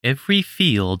Every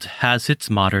field has its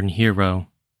modern hero.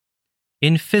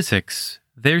 In physics,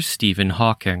 there's Stephen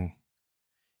Hawking.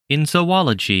 In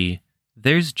zoology,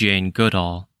 there's Jane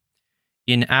Goodall.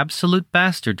 In absolute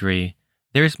bastardry,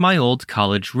 there's my old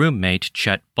college roommate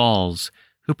Chet Balls,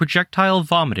 who projectile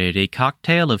vomited a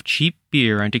cocktail of cheap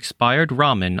beer and expired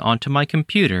ramen onto my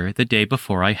computer the day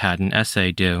before I had an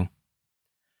essay due.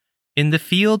 In the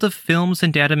field of films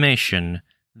and animation,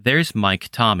 there's Mike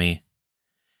Tommy.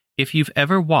 If you've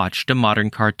ever watched a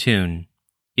modern cartoon,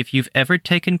 if you've ever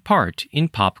taken part in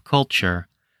pop culture,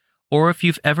 or if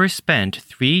you've ever spent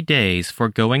 3 days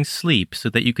foregoing sleep so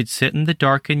that you could sit in the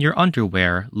dark in your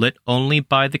underwear lit only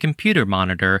by the computer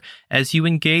monitor as you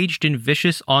engaged in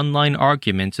vicious online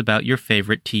arguments about your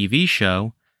favorite TV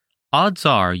show, odds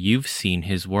are you've seen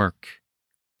his work.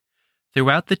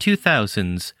 Throughout the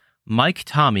 2000s, Mike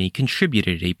Tommy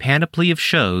contributed a panoply of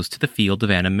shows to the field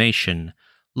of animation,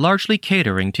 largely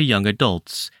catering to young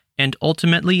adults, and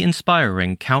ultimately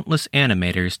inspiring countless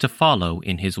animators to follow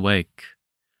in his wake.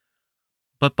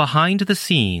 But behind the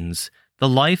scenes, the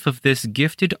life of this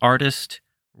gifted artist,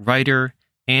 writer,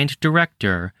 and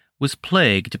director was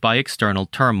plagued by external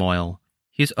turmoil,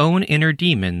 his own inner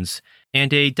demons,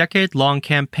 and a decade-long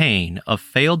campaign of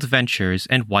failed ventures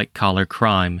and white-collar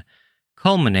crime,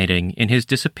 culminating in his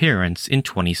disappearance in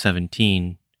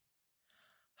 2017.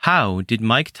 How did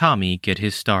Mike Tommy get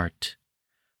his start?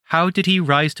 How did he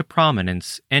rise to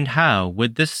prominence, and how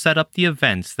would this set up the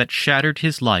events that shattered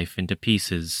his life into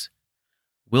pieces?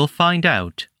 We'll find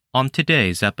out on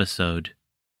today's episode.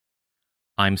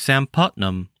 I'm Sam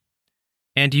Putnam,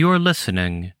 and you're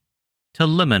listening to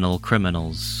Liminal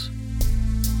Criminals.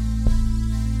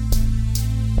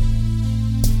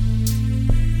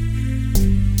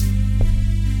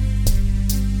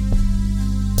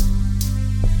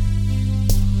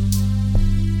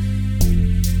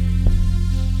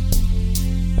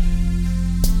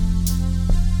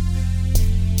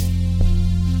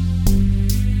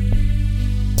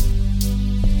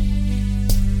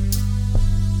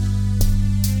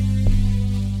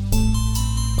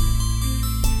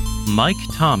 Mike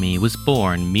Tommy was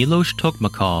born Miloš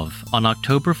Tokmakov on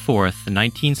October 4,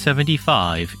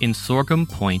 1975 in Sorghum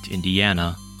Point,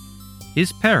 Indiana.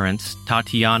 His parents,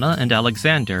 Tatiana and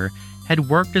Alexander, had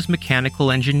worked as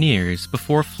mechanical engineers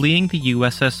before fleeing the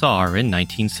USSR in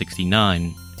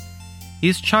 1969.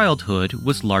 His childhood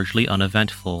was largely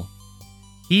uneventful.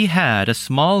 He had a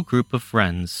small group of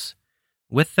friends.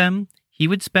 With them, he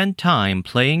would spend time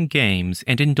playing games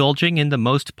and indulging in the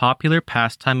most popular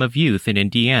pastime of youth in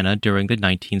Indiana during the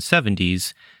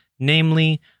 1970s,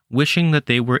 namely, wishing that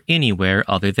they were anywhere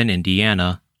other than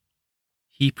Indiana.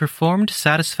 He performed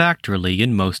satisfactorily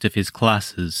in most of his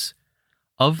classes.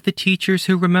 Of the teachers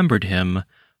who remembered him,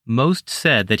 most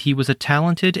said that he was a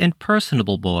talented and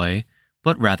personable boy,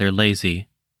 but rather lazy.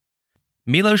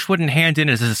 Miloš wouldn't hand in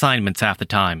his assignments half the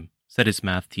time, said his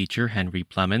math teacher, Henry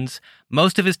Plemons.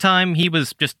 Most of his time, he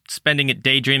was just spending it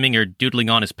daydreaming or doodling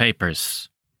on his papers.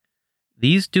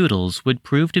 These doodles would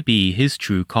prove to be his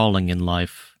true calling in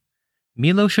life.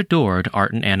 Miloš adored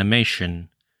art and animation.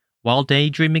 While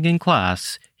daydreaming in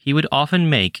class, he would often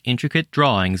make intricate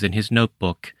drawings in his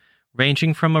notebook,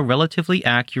 ranging from a relatively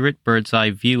accurate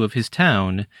bird's-eye view of his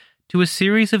town to a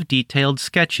series of detailed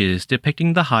sketches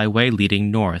depicting the highway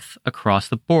leading north across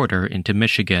the border into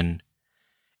Michigan.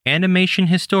 Animation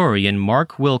historian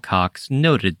Mark Wilcox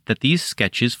noted that these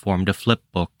sketches formed a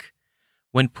flipbook.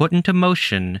 When put into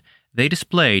motion, they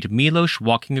displayed Miloš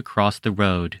walking across the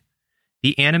road.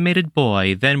 The animated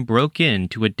boy then broke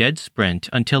into a dead sprint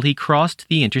until he crossed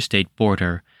the interstate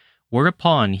border,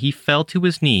 whereupon he fell to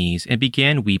his knees and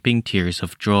began weeping tears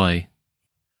of joy.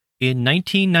 In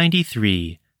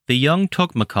 1993, the young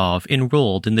Tokmakov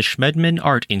enrolled in the Schmedman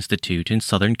Art Institute in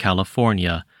Southern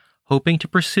California, hoping to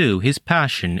pursue his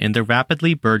passion in the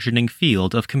rapidly burgeoning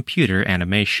field of computer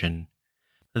animation.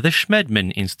 The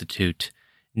Schmedman Institute,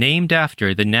 named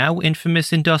after the now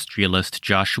infamous industrialist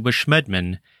Joshua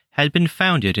Schmedman, had been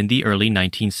founded in the early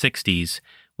 1960s,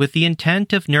 with the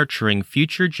intent of nurturing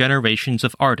future generations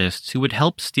of artists who would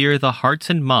help steer the hearts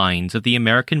and minds of the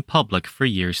American public for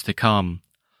years to come.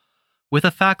 With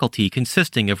a faculty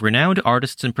consisting of renowned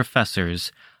artists and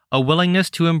professors, a willingness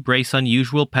to embrace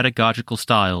unusual pedagogical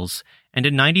styles, and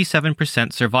a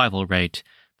 97% survival rate,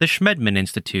 the Schmedman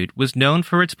Institute was known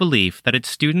for its belief that its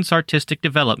students' artistic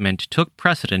development took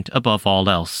precedent above all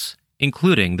else,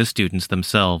 including the students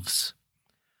themselves.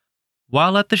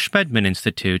 While at the Schmedman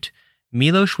Institute,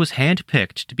 Miloš was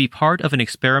handpicked to be part of an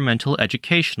experimental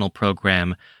educational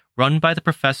program run by the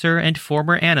professor and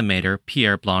former animator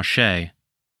Pierre Blanchet.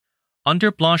 Under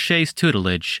Blanchet's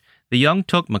tutelage, the young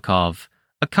Tokmakov,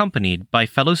 accompanied by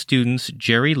fellow students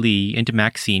Jerry Lee and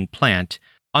Maxine Plant,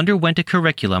 underwent a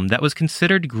curriculum that was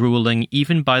considered grueling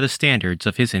even by the standards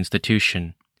of his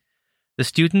institution. The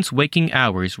students' waking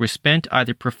hours were spent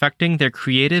either perfecting their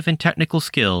creative and technical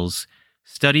skills,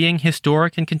 studying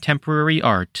historic and contemporary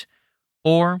art,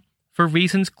 or, for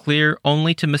reasons clear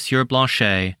only to Monsieur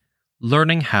Blanchet,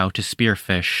 learning how to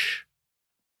spearfish.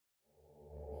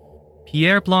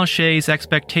 Pierre Blanchet's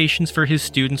expectations for his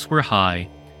students were high,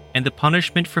 and the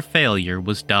punishment for failure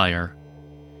was dire.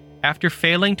 After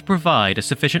failing to provide a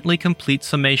sufficiently complete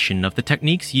summation of the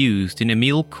techniques used in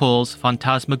Émile Coué's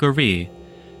Phantasmagorie,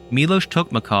 Miloš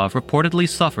Tokmakov reportedly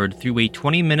suffered through a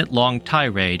 20-minute-long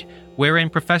tirade wherein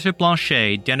Professor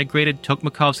Blanchet denigrated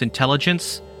Tokmakov's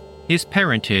intelligence, his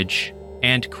parentage,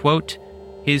 and, quote,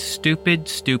 his stupid,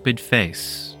 stupid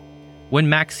face. When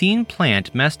Maxine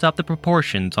Plant messed up the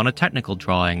proportions on a technical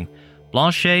drawing,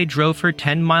 Blanchet drove her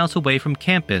 10 miles away from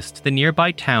campus to the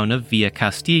nearby town of Villa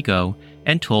Castigo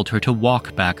and told her to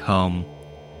walk back home.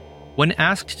 When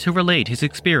asked to relate his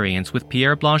experience with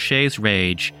Pierre Blanchet's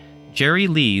rage, Jerry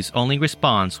Lee's only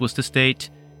response was to state,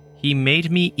 "He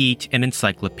made me eat an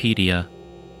encyclopedia."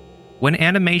 When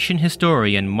animation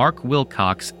historian Mark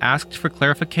Wilcox asked for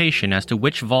clarification as to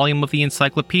which volume of the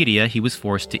encyclopedia he was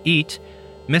forced to eat,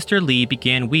 Mr. Lee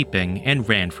began weeping and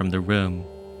ran from the room.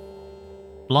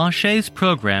 Blanchet's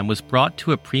program was brought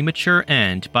to a premature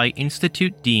end by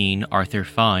Institute Dean Arthur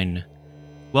Fine.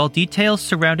 While details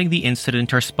surrounding the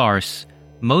incident are sparse,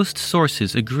 most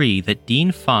sources agree that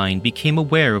Dean Fine became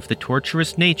aware of the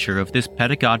torturous nature of this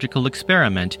pedagogical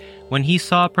experiment when he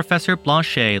saw Professor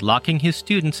Blanchet locking his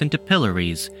students into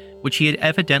pillories, which he had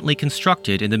evidently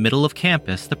constructed in the middle of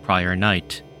campus the prior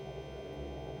night.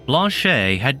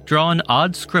 Blanchet had drawn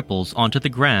odd scribbles onto the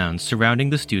ground surrounding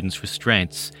the students'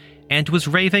 restraints, and was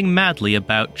raving madly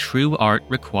about true art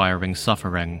requiring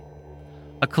suffering.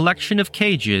 A collection of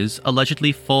cages,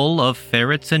 allegedly full of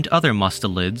ferrets and other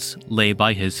mustelids, lay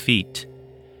by his feet.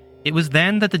 It was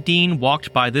then that the dean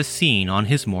walked by this scene on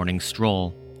his morning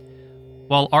stroll.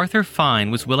 While Arthur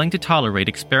Fine was willing to tolerate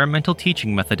experimental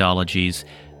teaching methodologies,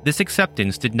 this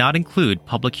acceptance did not include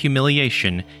public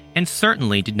humiliation, and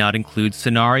certainly did not include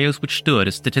scenarios which stood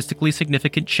a statistically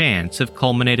significant chance of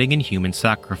culminating in human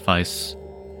sacrifice.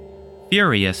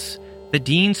 Furious, the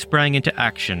dean sprang into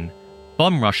action,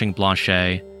 bum-rushing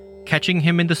Blanchet, catching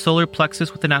him in the solar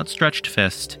plexus with an outstretched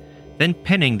fist, then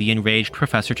pinning the enraged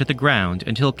professor to the ground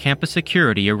until campus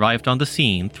security arrived on the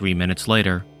scene 3 minutes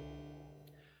later.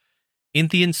 In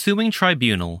the ensuing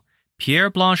tribunal, Pierre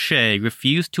Blanchet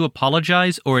refused to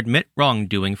apologize or admit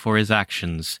wrongdoing for his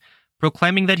actions,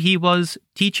 proclaiming that he was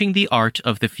teaching the art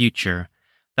of the future,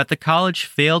 that the college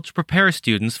failed to prepare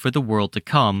students for the world to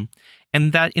come,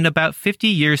 and that in about 50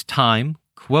 years' time,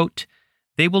 quote,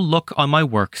 they will look on my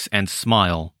works and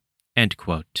smile, end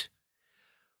quote.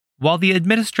 While the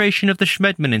administration of the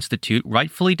Schmedman Institute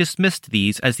rightfully dismissed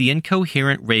these as the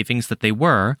incoherent ravings that they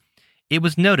were, it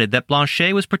was noted that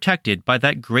Blanchet was protected by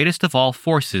that greatest of all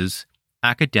forces,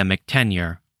 academic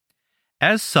tenure.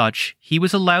 As such, he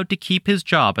was allowed to keep his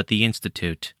job at the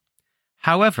institute.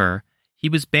 However, he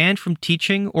was banned from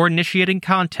teaching or initiating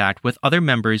contact with other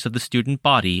members of the student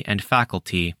body and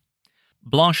faculty.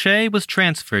 Blanchet was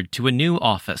transferred to a new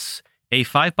office, a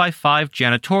 5x5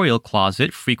 janitorial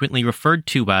closet frequently referred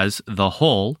to as the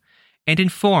hole, and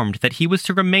informed that he was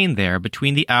to remain there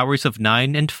between the hours of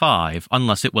 9 and 5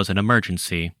 unless it was an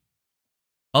emergency.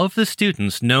 Of the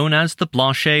students known as the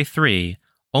Blanchet Three,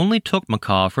 only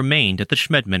Tokmakov remained at the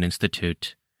Schmedman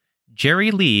Institute.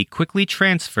 Jerry Lee quickly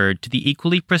transferred to the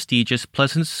equally prestigious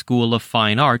Pleasance School of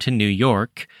Fine Art in New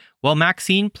York, while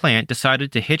Maxine Plant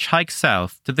decided to hitchhike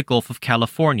south to the Gulf of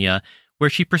California, where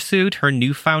she pursued her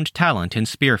newfound talent in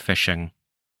spearfishing.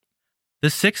 The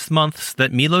 6 months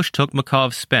that Miloš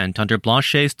Tokmakov spent under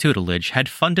Blanchet's tutelage had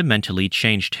fundamentally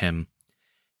changed him.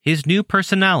 His new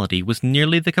personality was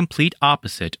nearly the complete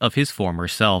opposite of his former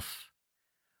self.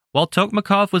 While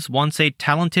Tokmakov was once a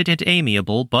talented and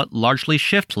amiable but largely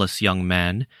shiftless young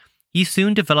man, he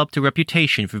soon developed a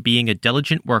reputation for being a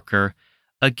diligent worker,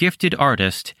 a gifted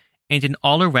artist, and an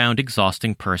all-around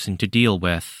exhausting person to deal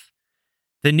with.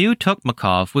 The new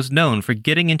Tokmakov was known for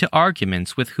getting into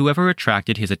arguments with whoever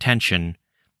attracted his attention.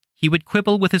 He would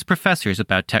quibble with his professors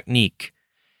about technique.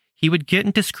 He would get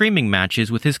into screaming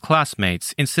matches with his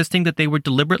classmates, insisting that they were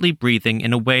deliberately breathing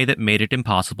in a way that made it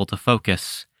impossible to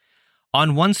focus.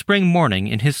 On one spring morning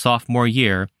in his sophomore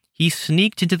year, he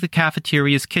sneaked into the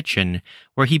cafeteria's kitchen,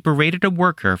 where he berated a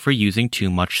worker for using too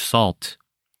much salt.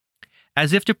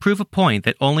 As if to prove a point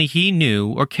that only he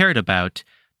knew or cared about,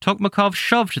 Tokmakov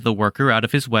shoved the worker out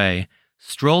of his way,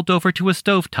 strolled over to a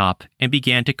stovetop, and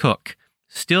began to cook,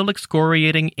 still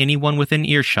excoriating anyone within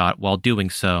earshot while doing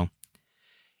so.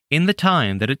 In the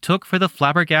time that it took for the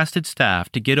flabbergasted staff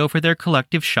to get over their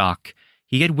collective shock,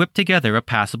 he had whipped together a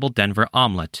passable Denver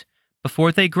omelet,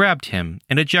 before they grabbed him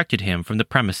and ejected him from the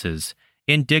premises,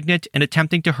 indignant and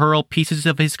attempting to hurl pieces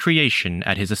of his creation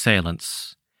at his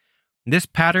assailants. This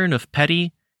pattern of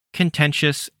petty,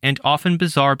 contentious, and often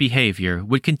bizarre behavior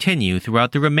would continue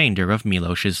throughout the remainder of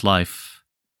Milosh's life.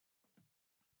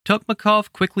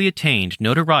 Tokmakov quickly attained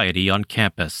notoriety on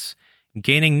campus,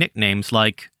 gaining nicknames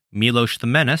like Milosh the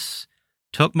Menace,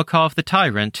 Tokmakov the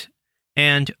Tyrant,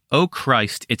 and Oh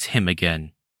Christ, it's him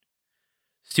again.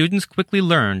 Students quickly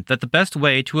learned that the best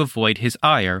way to avoid his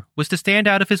ire was to stand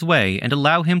out of his way and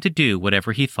allow him to do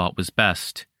whatever he thought was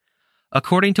best.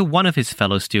 According to one of his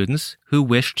fellow students, who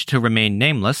wished to remain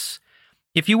nameless,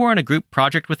 if you were on a group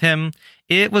project with him,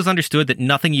 it was understood that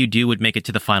nothing you do would make it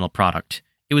to the final product.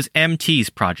 It was MT's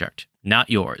project, not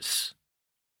yours.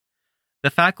 The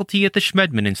faculty at the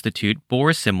Schmedman Institute bore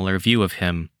a similar view of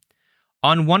him.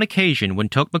 On one occasion when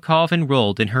Tokmakov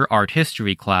enrolled in her art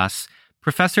history class,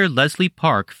 Professor Leslie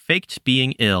Park faked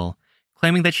being ill,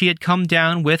 claiming that she had come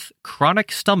down with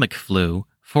chronic stomach flu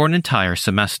for an entire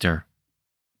semester.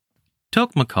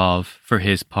 Tokmakov, for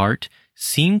his part,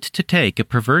 seemed to take a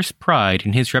perverse pride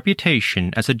in his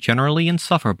reputation as a generally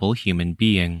insufferable human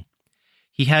being.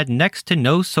 He had next to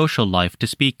no social life to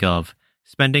speak of,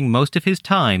 spending most of his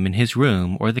time in his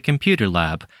room or the computer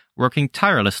lab, working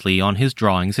tirelessly on his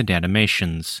drawings and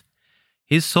animations.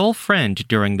 His sole friend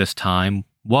during this time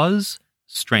was,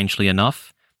 strangely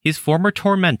enough, his former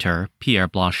tormentor, Pierre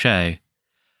Blanchet.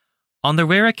 On the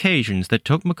rare occasions that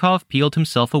Tokmakov peeled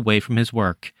himself away from his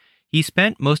work, he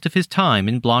spent most of his time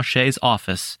in Blanchet's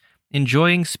office,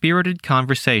 enjoying spirited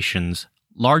conversations,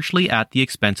 largely at the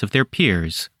expense of their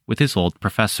peers, with his old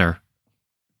professor.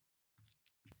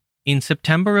 In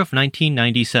September of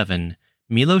 1997,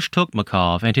 Milosh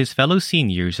Tokmakov and his fellow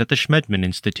seniors at the Schmedman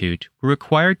Institute were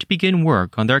required to begin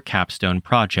work on their capstone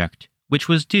project, which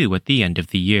was due at the end of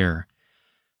the year.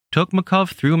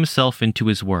 Tokmakov threw himself into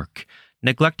his work,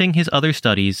 neglecting his other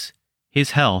studies,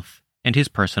 his health, and his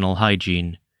personal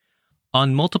hygiene.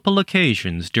 On multiple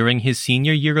occasions during his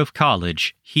senior year of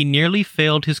college, he nearly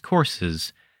failed his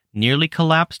courses, nearly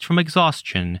collapsed from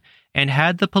exhaustion, and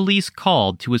had the police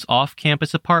called to his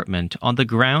off-campus apartment on the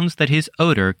grounds that his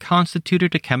odor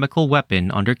constituted a chemical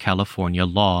weapon under California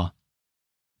law.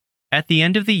 At the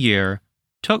end of the year,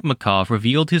 Tokmakov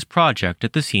revealed his project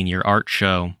at the senior art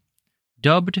show.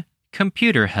 Dubbed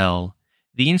Computer Hell,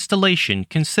 the installation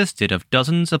consisted of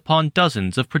dozens upon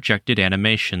dozens of projected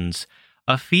animations,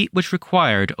 a feat which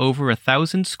required over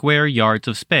 1,000 square yards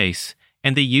of space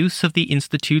and the use of the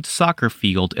Institute's soccer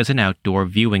field as an outdoor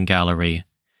viewing gallery.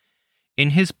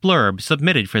 In his blurb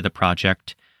submitted for the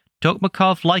project,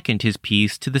 Tokmakov likened his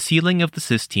piece to the ceiling of the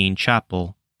Sistine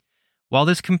Chapel. While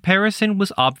this comparison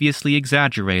was obviously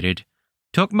exaggerated,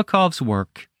 Tokmakov's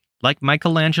work, like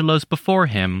Michelangelo's before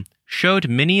him, showed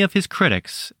many of his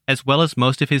critics, as well as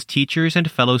most of his teachers and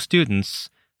fellow students,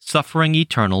 suffering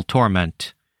eternal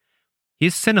torment.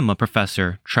 His cinema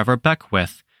professor, Trevor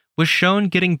Beckwith, was shown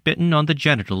getting bitten on the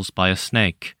genitals by a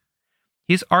snake.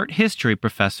 His art history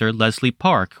professor, Leslie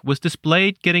Park, was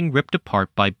displayed getting ripped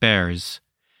apart by bears.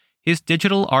 His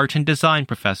digital art and design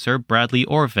professor, Bradley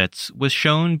Orvitz, was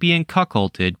shown being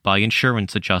cuckolded by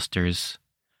insurance adjusters.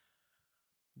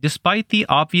 Despite the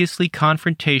obviously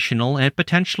confrontational and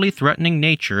potentially threatening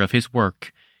nature of his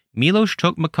work, Milosh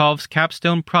Tokmakov's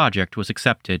capstone project was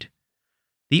accepted.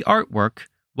 The artwork,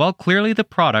 while clearly the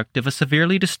product of a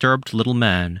severely disturbed little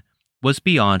man, was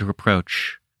beyond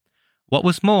reproach. What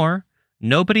was more,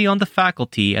 nobody on the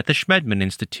faculty at the Schmedman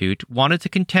Institute wanted to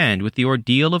contend with the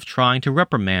ordeal of trying to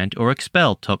reprimand or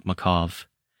expel Tokmakov.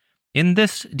 In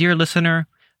this, dear listener,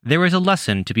 there is a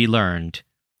lesson to be learned.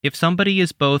 If somebody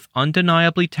is both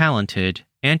undeniably talented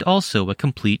and also a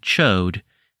complete chode,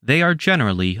 they are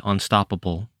generally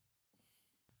unstoppable.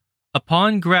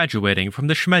 Upon graduating from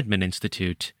the Schmedman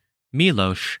Institute,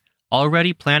 Milosh,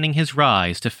 already planning his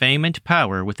rise to fame and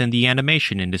power within the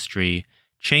animation industry,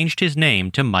 changed his name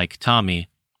to Mike Tommy.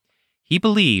 He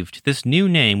believed this new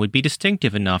name would be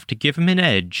distinctive enough to give him an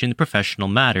edge in professional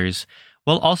matters,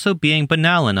 while also being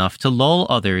banal enough to lull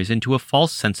others into a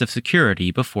false sense of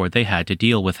security before they had to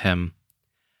deal with him.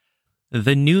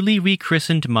 The newly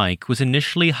rechristened Mike was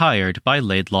initially hired by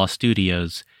Laidlaw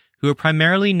Studios, who are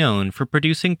primarily known for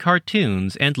producing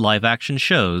cartoons and live-action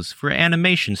shows for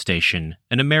Animation Station,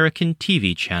 an American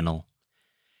TV channel.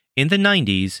 In the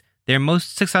 90s, their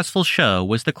most successful show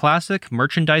was the classic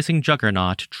merchandising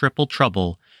juggernaut Triple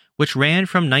Trouble, which ran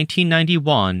from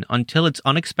 1991 until its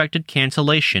unexpected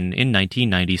cancellation in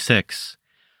 1996.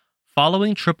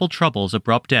 Following Triple Trouble's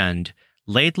abrupt end,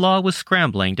 Laidlaw was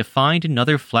scrambling to find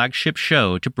another flagship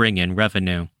show to bring in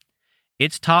revenue.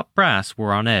 Its top brass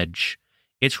were on edge.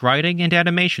 Its writing and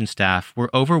animation staff were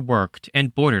overworked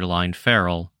and borderline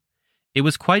feral. It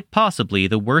was quite possibly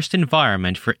the worst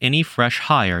environment for any fresh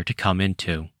hire to come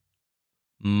into.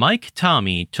 Mike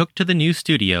Tommy took to the new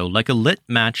studio like a lit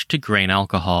match to grain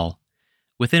alcohol.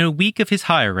 Within a week of his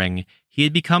hiring, he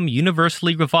had become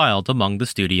universally reviled among the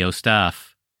studio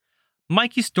staff.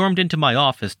 "Mikey stormed into my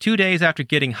office 2 days after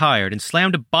getting hired and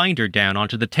slammed a binder down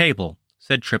onto the table,"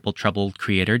 said Triple Trouble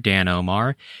creator Dan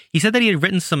Omar. "He said that he had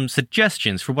written some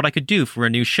suggestions for what I could do for a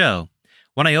new show.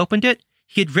 When I opened it,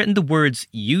 he had written the words,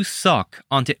 'You suck,'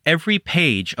 onto every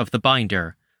page of the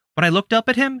binder. When I looked up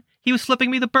at him, he was flipping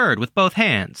me the bird with both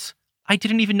hands. I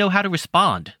didn't even know how to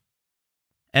respond."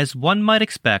 As one might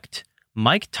expect,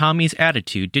 Mike Tommy's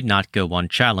attitude did not go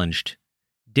unchallenged.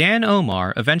 Dan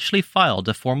Omar eventually filed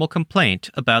a formal complaint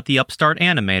about the upstart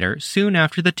animator soon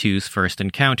after the two's first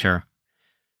encounter.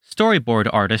 Storyboard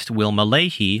artist Wilma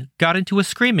Leahy got into a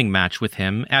screaming match with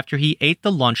him after he ate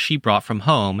the lunch she brought from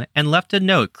home and left a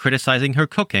note criticizing her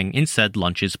cooking in said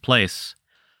lunch's place.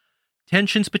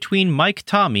 Tensions between Mike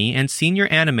Tommy and senior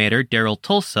animator Daryl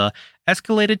Tulsa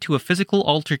escalated to a physical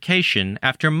altercation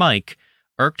after Mike,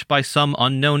 irked by some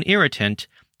unknown irritant,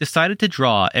 decided to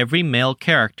draw every male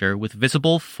character with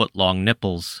visible foot-long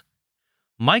nipples.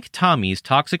 Mike Tommy's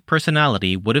toxic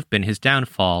personality would have been his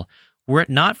downfall, were it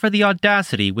not for the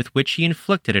audacity with which he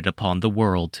inflicted it upon the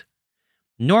world.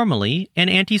 Normally, an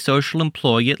antisocial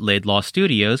employee at Laidlaw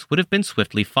Studios would have been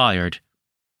swiftly fired.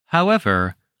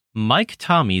 However, Mike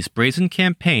Tommy's brazen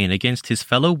campaign against his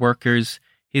fellow workers,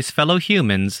 his fellow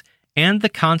humans, and the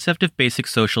concept of basic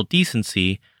social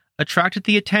decency attracted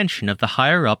the attention of the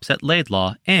higher-ups at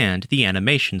Laidlaw and the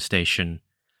animation station.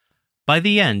 By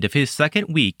the end of his second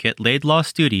week at Laidlaw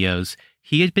Studios,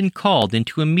 he had been called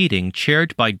into a meeting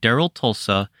chaired by Daryl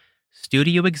Tulsa,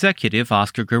 studio executive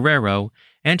Oscar Guerrero,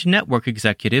 and network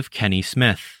executive Kenny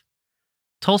Smith.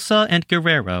 Tulsa and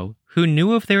Guerrero, who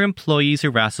knew of their employees'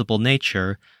 irascible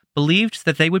nature, believed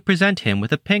that they would present him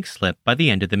with a pink slip by the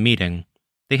end of the meeting.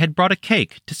 They had brought a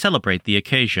cake to celebrate the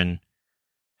occasion.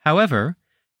 However,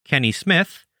 Kenny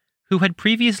Smith, who had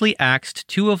previously axed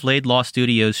 2 of Laidlaw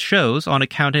Studios' shows on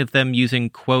account of them using,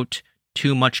 quote,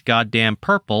 "too much goddamn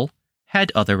purple,"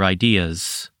 had other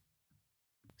ideas.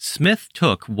 Smith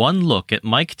took one look at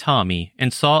Mike Tommy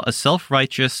and saw a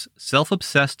self-righteous,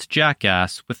 self-obsessed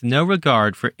jackass with no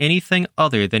regard for anything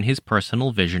other than his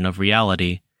personal vision of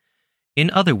reality. In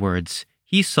other words,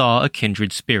 he saw a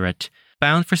kindred spirit,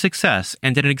 bound for success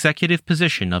and in an executive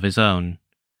position of his own.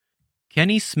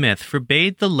 Kenny Smith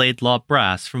forbade the Laidlaw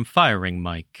brass from firing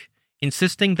Mike,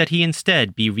 insisting that he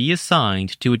instead be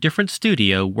reassigned to a different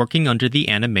studio working under the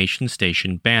animation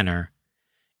station banner.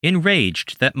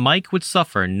 Enraged that Mike would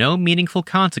suffer no meaningful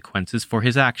consequences for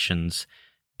his actions,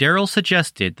 Daryl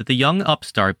suggested that the young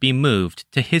upstart be moved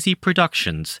to Hizzy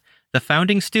Productions, the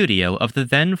founding studio of the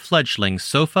then-fledgling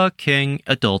Sofa King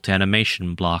adult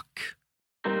animation block.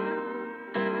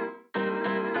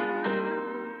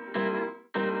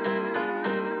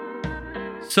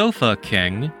 Sofa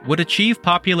King would achieve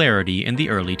popularity in the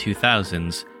early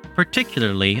 2000s,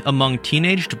 particularly among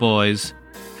teenaged boys,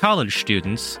 college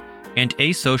students, and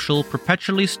asocial,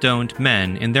 perpetually stoned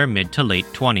men in their mid to late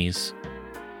 20s.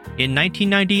 In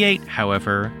 1998,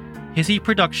 however, Hizzy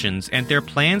Productions and their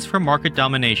plans for market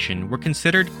domination were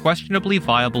considered questionably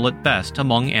viable at best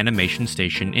among animation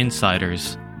station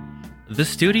insiders. The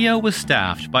studio was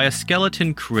staffed by a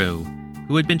skeleton crew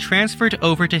who had been transferred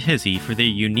over to Hizzy for their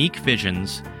unique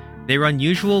visions, their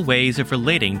unusual ways of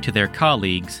relating to their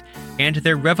colleagues, and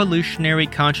their revolutionary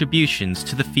contributions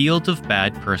to the field of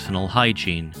bad personal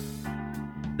hygiene.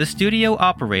 The studio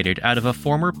operated out of a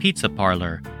former pizza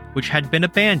parlor, which had been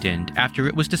abandoned after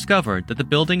it was discovered that the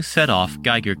building set off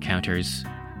Geiger counters.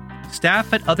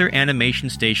 Staff at other animation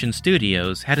station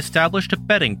studios had established a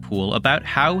betting pool about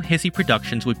how Hizzy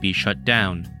Productions would be shut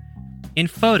down. In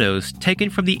photos taken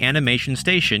from the animation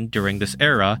station during this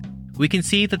era, we can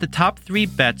see that the top 3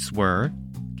 bets were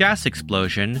gas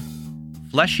explosion,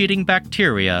 flesh-eating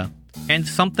bacteria, and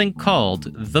something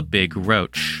called the Big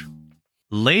Roach.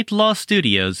 Laidlaw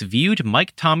Studios viewed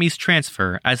Mike Tommy's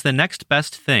transfer as the next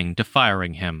best thing to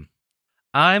firing him.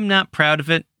 "I'm not proud of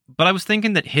it, but I was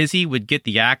thinking that Hizzy would get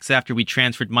the axe after we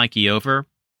transferred Mikey over,"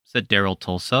 said Daryl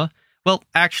Tulsa. "Well,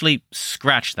 actually,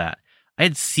 scratch that. I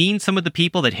had seen some of the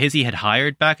people that Hizzy had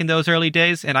hired back in those early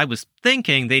days, and I was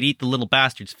thinking they'd eat the little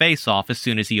bastard's face off as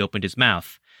soon as he opened his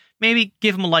mouth. Maybe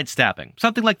give him a light stabbing.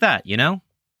 Something like that, you know?"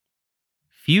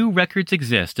 Few records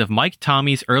exist of Mike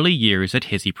Tommy's early years at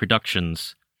Hizzy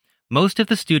Productions. Most of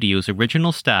the studio's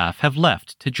original staff have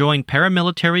left to join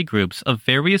paramilitary groups of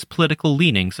various political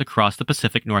leanings across the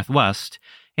Pacific Northwest,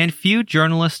 and few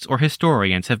journalists or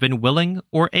historians have been willing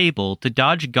or able to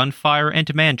dodge gunfire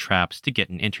and man-traps to get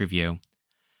an interview.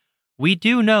 We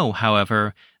do know,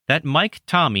 however, that Mike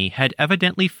Tommy had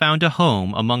evidently found a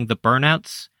home among the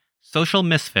burnouts, social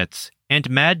misfits, and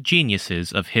mad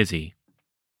geniuses of Hizzy.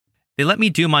 "They let me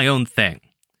do my own thing,"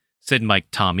 said Mike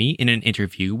Tommy in an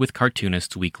interview with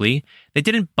Cartoonist Weekly. "They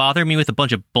didn't bother me with a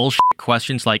bunch of bullshit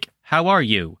questions like, 'How are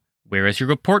you?' 'Where is your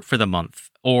report for the month?'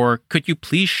 or 'Could you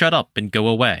please shut up and go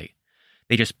away?'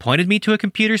 They just pointed me to a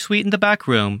computer suite in the back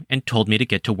room and told me to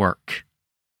get to work."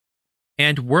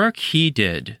 And work he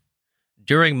did.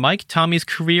 During Mike Tommy's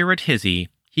career at Hizzy,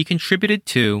 he contributed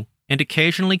to, and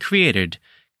occasionally created,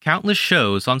 countless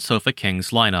shows on Sofa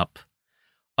King's lineup.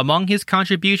 Among his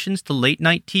contributions to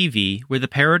late-night TV were the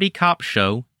parody cop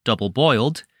show, Double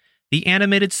Boiled, the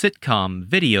animated sitcom,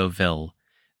 Videoville,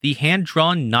 the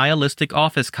hand-drawn nihilistic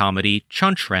office comedy,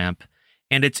 Chuntramp,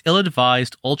 and its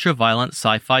ill-advised ultra-violent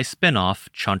sci-fi spin-off,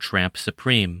 Chuntramp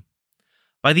Supreme.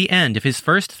 By the end of his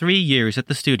first 3 years at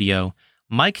the studio,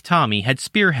 Mike Tommy had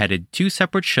spearheaded 2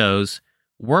 separate shows,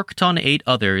 worked on 8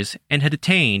 others, and had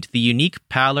attained the unique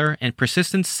pallor and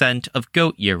persistent scent of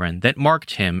goat urine that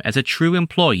marked him as a true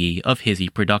employee of Hizzy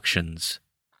Productions.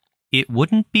 It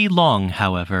wouldn't be long,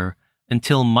 however,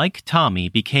 until Mike Tommy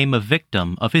became a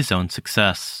victim of his own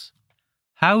success.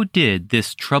 How did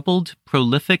this troubled,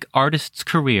 prolific artist's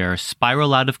career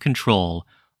spiral out of control,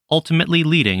 ultimately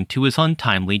leading to his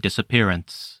untimely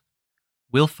disappearance?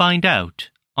 We'll find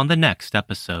out on the next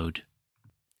episode.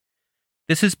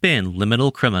 This has been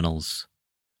Liminal Criminals.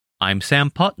 I'm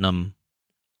Sam Putnam.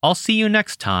 I'll see you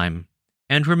next time,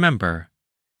 and remember,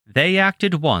 they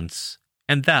acted once,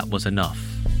 and that was enough.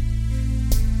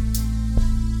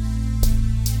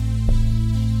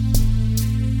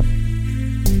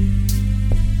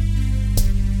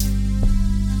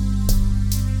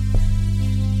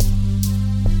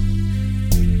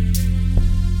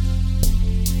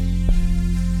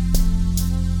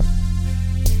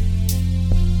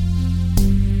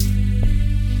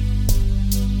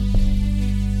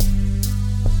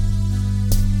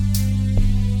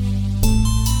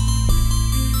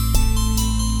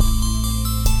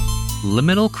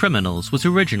 Liminal Criminals was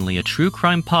originally a true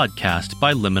crime podcast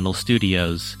by Liminal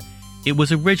Studios. It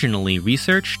was originally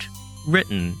researched,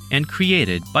 written, and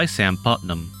created by Sam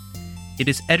Putnam. It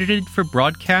is edited for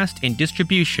broadcast and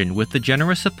distribution with the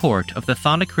generous support of the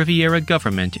Thonic Riviera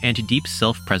Government and Deep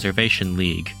Self-Preservation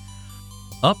League.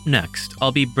 Up next,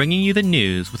 I'll be bringing you the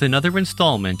news with another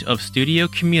installment of Studio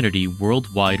Community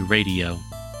Worldwide Radio.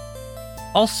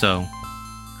 Also,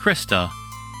 Krista,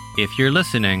 if you're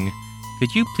listening,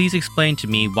 could you please explain to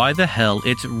me why the hell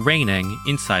it's raining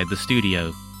inside the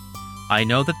studio? I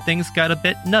know that things got a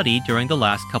bit nutty during the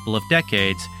last couple of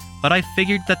decades, but I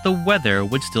figured that the weather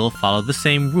would still follow the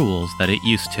same rules that it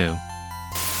used to.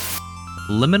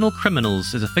 Liminal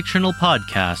Criminals is a fictional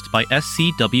podcast by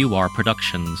SCWR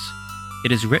Productions.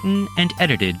 It is written and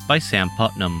edited by Sam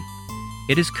Putnam.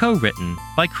 It is co-written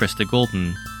by Krista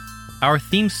Golden. Our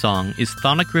theme song is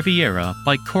Thonic Riviera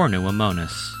by Cornu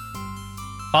Amonis.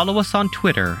 Follow us on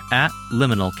Twitter at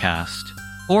LiminalCast,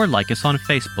 or like us on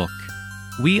Facebook.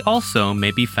 We also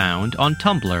may be found on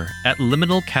Tumblr at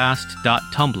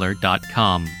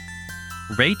liminalcast.tumblr.com.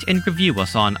 Rate and review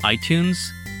us on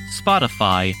iTunes,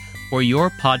 Spotify, or your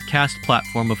podcast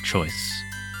platform of choice.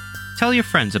 Tell your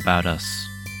friends about us.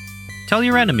 Tell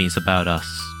your enemies about us.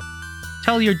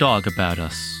 Tell your dog about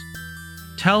us.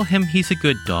 Tell him he's a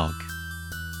good dog.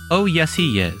 Oh, yes,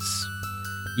 he is.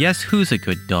 Yes, who's a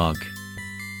good dog?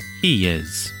 He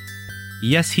is.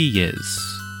 Yes, he is.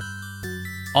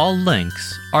 All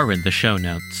links are in the show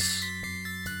notes.